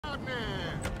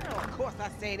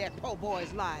course I say that po'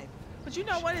 boy's life. But you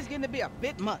know what? It's getting to be a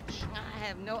bit much. I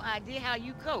have no idea how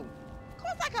you cope. Of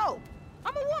course I cope.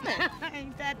 I'm a woman.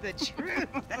 Ain't that the truth?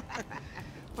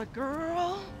 But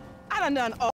girl, I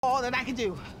done all that I can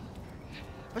do.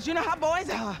 But you know how boys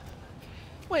are.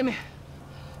 Wait a minute.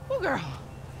 Oh, girl.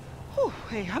 Whew,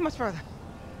 hey, how much further?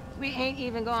 We ain't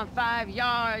even gone 5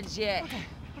 yards yet. Okay,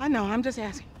 I know, I'm just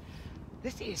asking.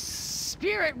 This is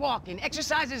spirit walking.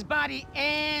 Exercises body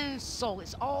and soul.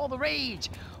 It's all the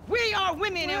rage. We are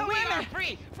women and we are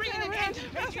free. Free in the end of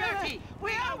patriarchy.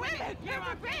 We are women. You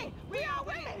are free. We are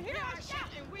women. Here are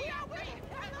shouting. We are women.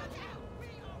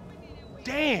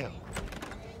 Damn.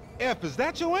 F, is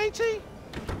that your auntie?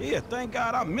 Yeah, thank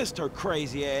God I missed her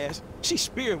crazy ass. She's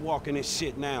spirit walking this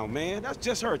shit now, man. That's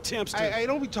just her attempts to... Hey,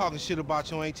 don't be talking shit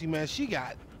about your auntie, man. She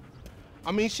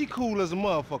cool as a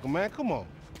motherfucker, man. Come on.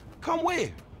 Come where?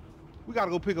 We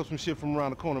gotta go pick up some shit from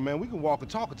around the corner, man. We can walk and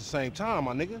talk at the same time,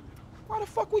 my nigga. Why the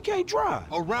fuck we can't drive?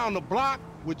 Around the block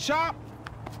with Chop?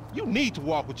 You need to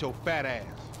walk with your fat ass.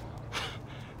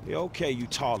 Yeah, okay, you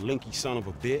tall, linky son of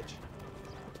a bitch.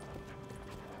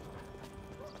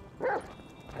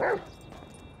 Come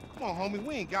on, homie,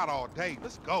 we ain't got all day.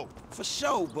 Let's go. For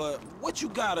sure, but what you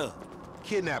got up?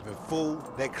 Kidnapping, fool.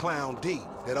 That clown D.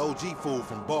 That OG fool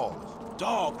from Balls.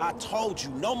 Dog, I told you,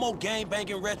 no more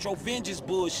gang-banging retro vengeance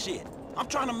bullshit. I'm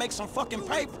trying to make some fucking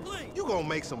paper. You gonna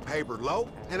make some paper, Lo.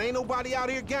 And ain't nobody out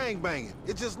here gang-banging.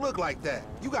 It just look like that.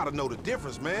 You gotta know the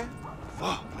difference, man.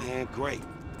 Fuck, man, great.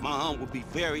 My aunt would be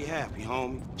very happy,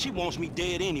 homie. She wants me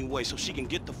dead anyway so she can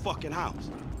get the fucking house.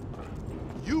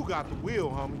 You got the wheel,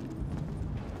 homie.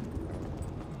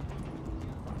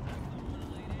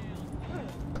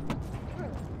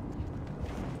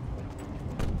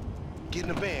 Get in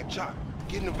the van, Chop.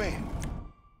 Get in the van.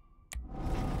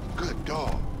 Good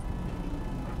dog.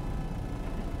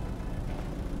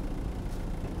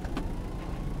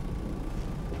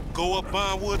 Go up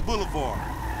Vinewood Boulevard.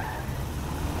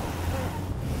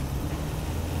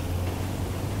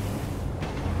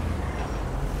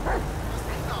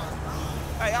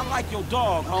 Hey, I like your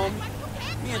dog, homie.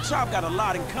 Me and Chop got a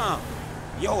lot in common.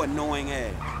 Yo annoying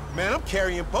ass. Man, I'm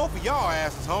carrying both of y'all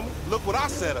asses, homie. Look what I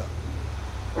set up.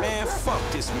 Man, fuck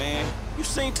this, man. You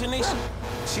seen Tanisha?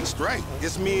 She straight.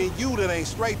 It's me and you that ain't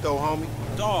straight, though, homie.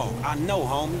 Dog, I know,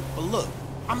 homie. But look,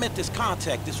 I met this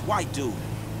contact, this white dude.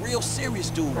 Real serious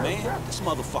dude, man. This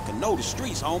motherfucker know the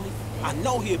streets, homie. I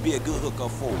know he'll be a good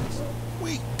hookup for us.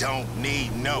 We don't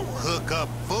need no hookup,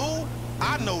 fool.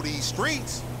 I know these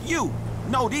streets. You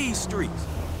know these streets.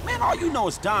 Man, all you know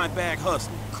is dime bag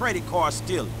hustling, credit card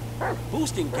stealing,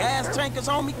 boosting gas tankers,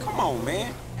 homie. Come on,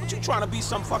 man. What, you trying to be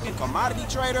some fucking commodity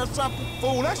trader or something?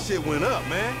 Fool, that shit went up,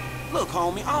 man. Look,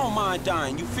 homie, I don't mind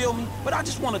dying, you feel me? But I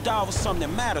just want to die over something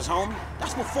that matters, homie.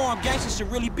 That's what foreign gangsters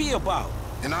should really be about.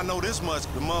 And I know this much,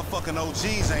 the motherfucking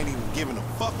OGs ain't even giving a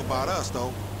fuck about us,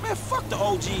 though. Man, fuck the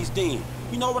OGs then.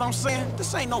 You know what I'm saying?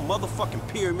 This ain't no motherfucking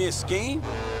pyramid scheme.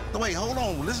 Wait, hold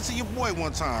on. Listen to your boy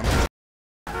one time.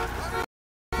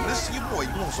 Listen to your boy.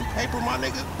 You want some paper, my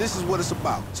nigga? This is what it's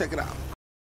about. Check it out.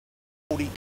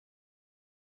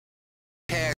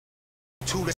 Cash,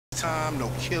 2 days time,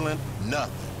 no killing,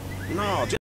 nothing. No,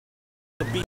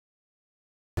 just be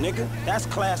nigga. That's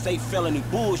Class A felony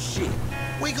bullshit.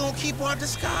 We gonna keep our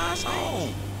disguise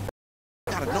on.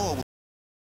 Gotta know it.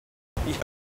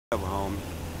 Yeah, homie.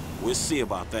 We'll see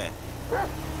about that.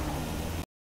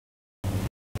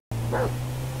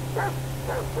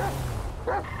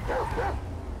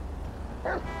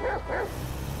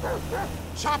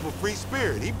 Chopper free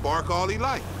spirit. He bark all he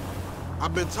like.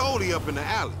 I've been told he up in the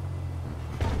alley.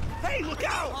 Hey, look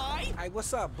out! Hey,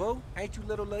 what's up, boo? Ain't you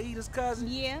little Laida's cousin?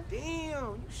 Yeah.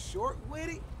 Damn, you short with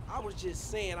it? I was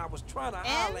just saying I was trying to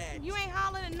holler at you. You ain't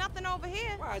hollering at nothing over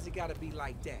here. Why is it gotta be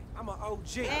like that? I'm an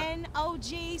OG. And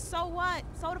OG, so what?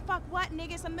 So the fuck what,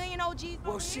 nigga? It's a million OGs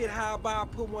Well, shit, how about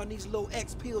I put one of these little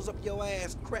X pills up your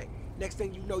ass crack? Next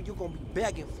thing you know, you're gonna be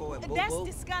begging for it, boo-boo. That's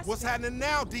disgusting. What's happening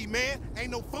now, D-man? Ain't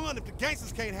no fun if the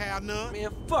gangsters can't have none.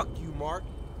 Man, fuck you, Mark.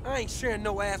 I ain't sharing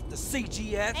no ass with the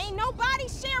CGF. Ain't nobody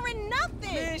sharing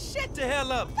nothing. Man, shut the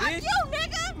hell up, fuck bitch. Fuck you,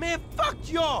 nigga. Man, fuck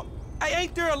y'all. Hey,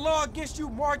 ain't there a law against you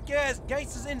mark-ass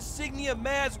gangsters, insignia,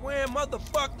 mask-wearing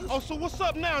motherfuckers? Oh, so what's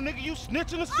up now, nigga? You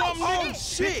snitching or something, Oh, nigga?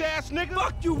 shit. Bitch-ass nigga?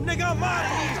 Fuck you, nigga. I'm out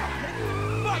of here.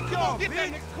 Fuck y'all, Get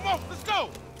that nigga. Come on, let's go.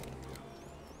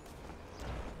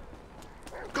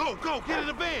 Go, get in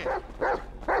the van.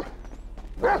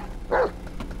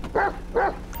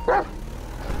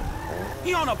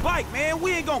 He on a bike, man.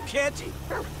 We ain't gonna catch him.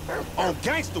 On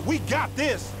gangster, we got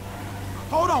this.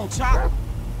 Hold on, Chop.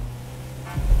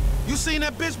 You seen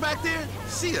that bitch back there?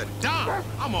 She a dime.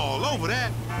 I'm all over that.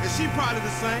 And she probably the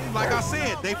same. Like I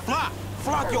said, they fly.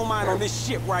 Flock your mind on this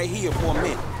shit right here for a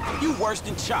minute. You worse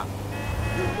than Chop.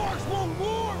 You marks want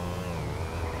more?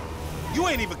 You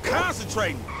ain't even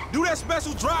concentrating. Do that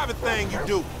special driving thing you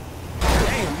do.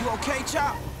 Damn, you okay,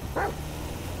 Chop?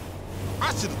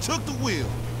 I should have took the wheel.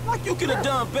 Like you could have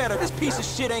done better. This piece of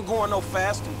shit ain't going no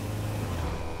faster.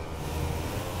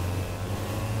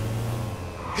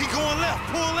 He going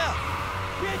left, pull left.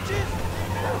 Bitches!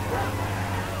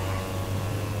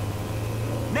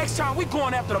 Next time, we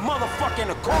going after the motherfucker in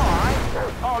the car, all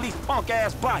right? All these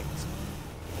punk-ass bikes.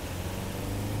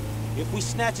 If we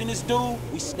snatching this dude,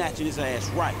 we snatching his ass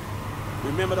right.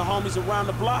 Remember the homies around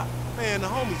the block? Man, the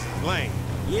homies is lame.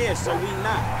 Yeah, so we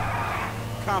not.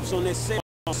 Cops on their cell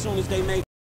as soon as they make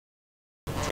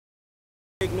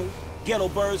signals. Ghetto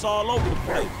birds all over the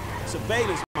place.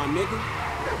 Surveillance, my nigga.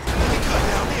 Let me cut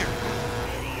down here.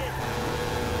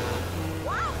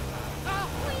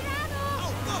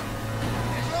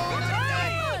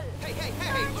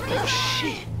 Oh,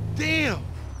 shit. Damn.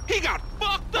 He got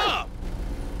fucked up.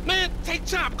 Man, take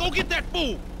Chop. Go get that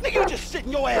fool. Nigga, you just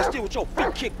sitting your ass there with your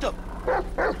feet kicked up.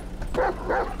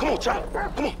 Come on, Chop.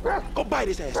 Come on. Go bite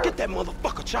his ass. Get that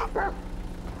motherfucker, Chop.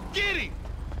 Get him.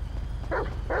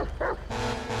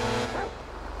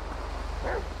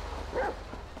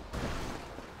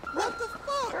 What the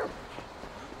fuck?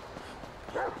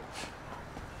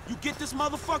 You get this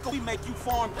motherfucker, we make you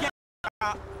farm.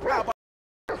 How about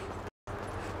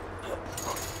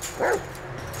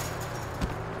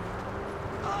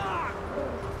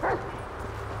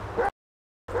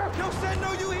Yo, said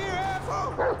no you here,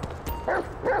 asshole.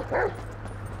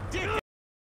 Dick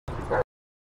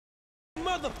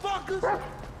motherfuckers.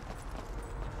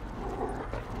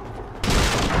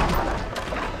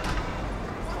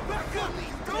 Back up.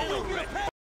 Don't get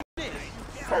past this.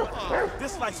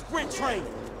 this like sprint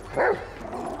training.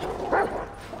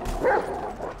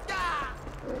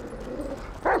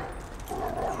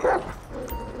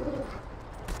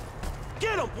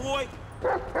 Get him, boy!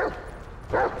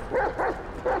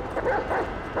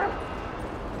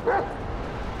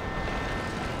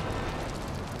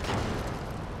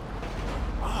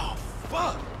 Oh,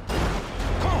 fuck!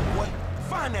 Come on, boy.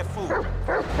 Find that fool.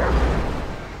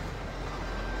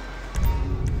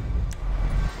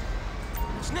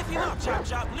 Sniff him out, Chop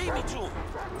Chop. Lead me to him.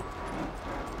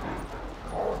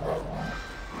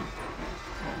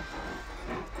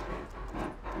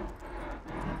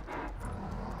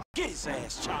 Get his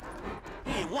ass, Chop.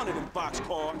 He ain't one of them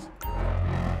boxcars.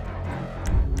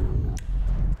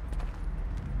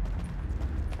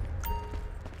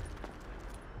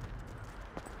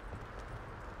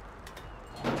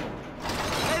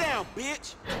 Lay down,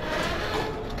 bitch.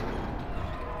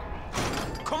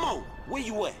 Come on, where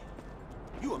you at?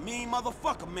 You a mean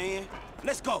motherfucker, man.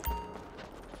 Let's go.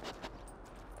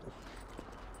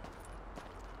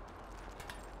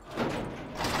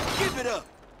 Give it up.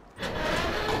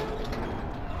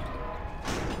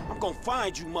 I'm gonna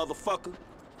find you, motherfucker.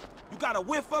 You got a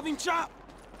whiff of him, Chop?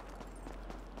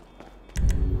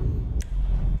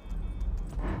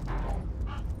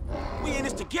 We in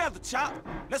this together, Chop.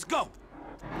 Let's go.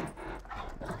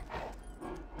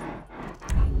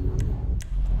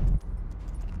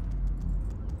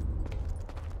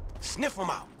 Sniff him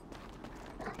out.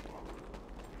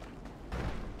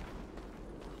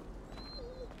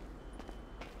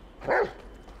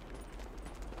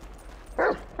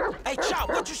 Hey, Chop,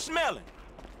 what you smelling?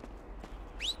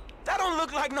 That don't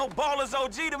look like no Baller's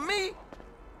OG to me.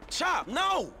 Chop,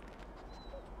 no.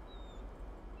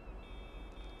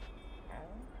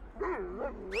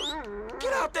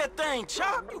 Get out that thing,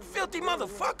 Chop, you filthy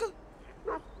motherfucker.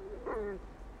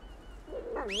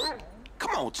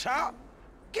 Come on, Chop.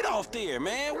 Get off there,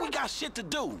 man. We got shit to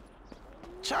do.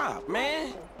 Chop,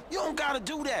 man. You don't gotta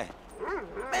do that.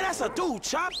 Man, that's a dude,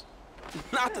 Chop.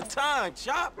 Not the time,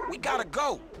 Chop. We gotta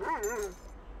go.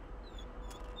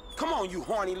 Come on, you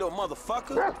horny little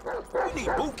motherfucker. You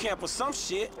need boot camp or some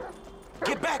shit.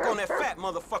 Get back on that fat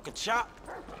motherfucker, Chop.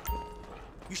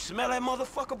 You smell that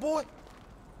motherfucker, boy?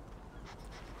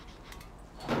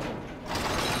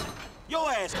 Your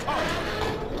ass caught.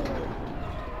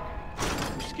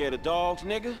 You scared of dogs,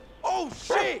 nigga? Oh,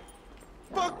 shit!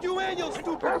 Fuck you and your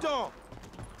stupid dog.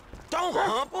 Don't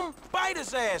hump him. Bite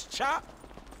his ass, Chop.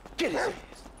 Get his ass.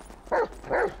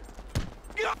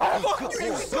 Get off! Fuck you,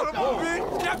 you son of a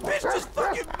bitch! That bitch just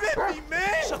fucking bit me,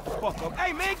 man! Shut the fuck up.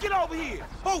 Hey, man, get over here.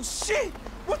 Oh, shit!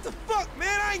 What the fuck,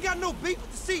 man? I ain't got no beef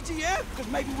with the CGF. Cause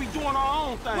maybe we doing our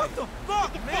own thing. What the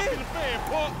fuck, man? Fuck the fan,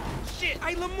 Park. Shit.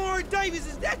 Hey, Lamar Davis,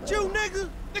 is that you, nigga?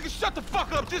 Nigga, shut the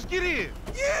fuck up. Just get in.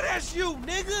 Yeah, that's you,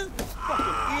 nigga.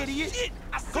 fucking idiot. Shit,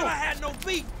 I said I had no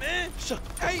beef, man. Shut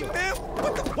the Hey, fuck up. man,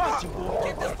 what the Watch fuck? it, boy.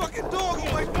 Get this fucking dog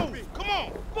away from me. Come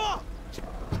on. Fuck.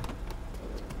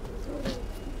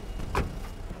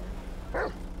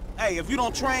 Hey, if you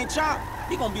don't train Chop,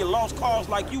 he gonna be a lost cause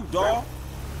like you, dawg.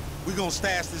 We gonna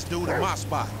stash this dude in my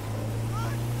spot.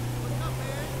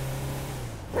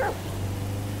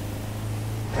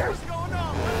 What's going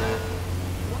on, man?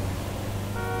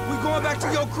 We going back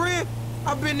to your crib?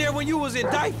 I've been there when you was in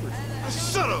diapers.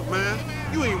 Shut up, man.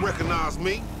 You ain't recognize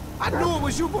me. I knew it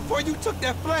was you before you took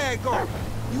that flag off.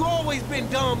 You always been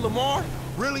dumb, Lamar.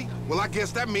 Really? Well, I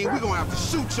guess that means we gonna have to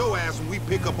shoot your ass when we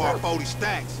pick up our 40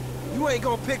 stacks. You ain't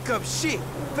gonna pick up shit.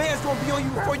 Fans gonna be on you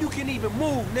before you can even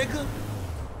move, nigga.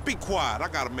 Be quiet, I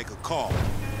gotta make a call.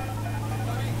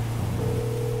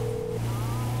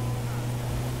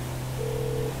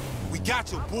 We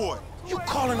got your boy. You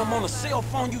calling him on a cell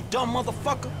phone, you dumb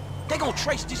motherfucker? They gonna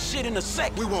trace this shit in a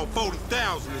sec. We want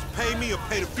 40,000. It's pay me or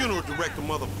pay the funeral director,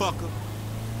 motherfucker.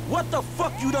 What the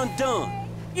fuck you done?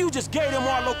 You just gave them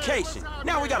our location.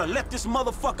 Now we gotta let this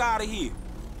motherfucker out of here.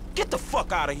 Get the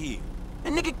fuck out of here.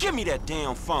 And nigga, give me that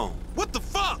damn phone. What the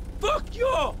fuck? Fuck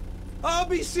y'all. I'll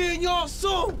be seeing y'all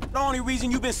soon. The only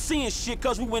reason you been seeing shit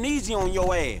cause we went easy on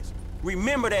your ass.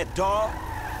 Remember that, dawg.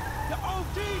 The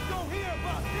OG's gonna hear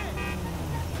about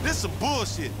this. This some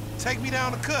bullshit. Take me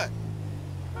down the cut.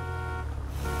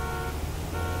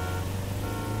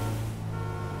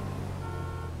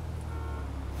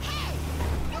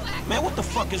 Man, what the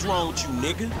fuck is wrong with you,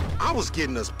 nigga? I was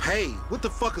getting us paid. What the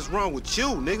fuck is wrong with you,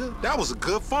 nigga? That was a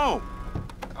good phone.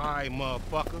 All right,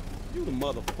 motherfucker. You the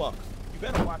motherfucker. You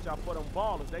better watch out for them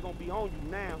ballers. They gonna be on you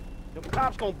now. Them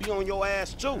cops gonna be on your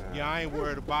ass, too. Yeah, I ain't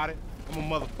worried about it. I'm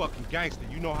a motherfucking gangster.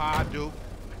 You know how I do.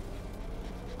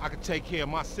 I can take care of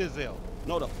my sizzle.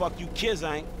 No, the fuck you kids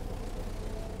ain't.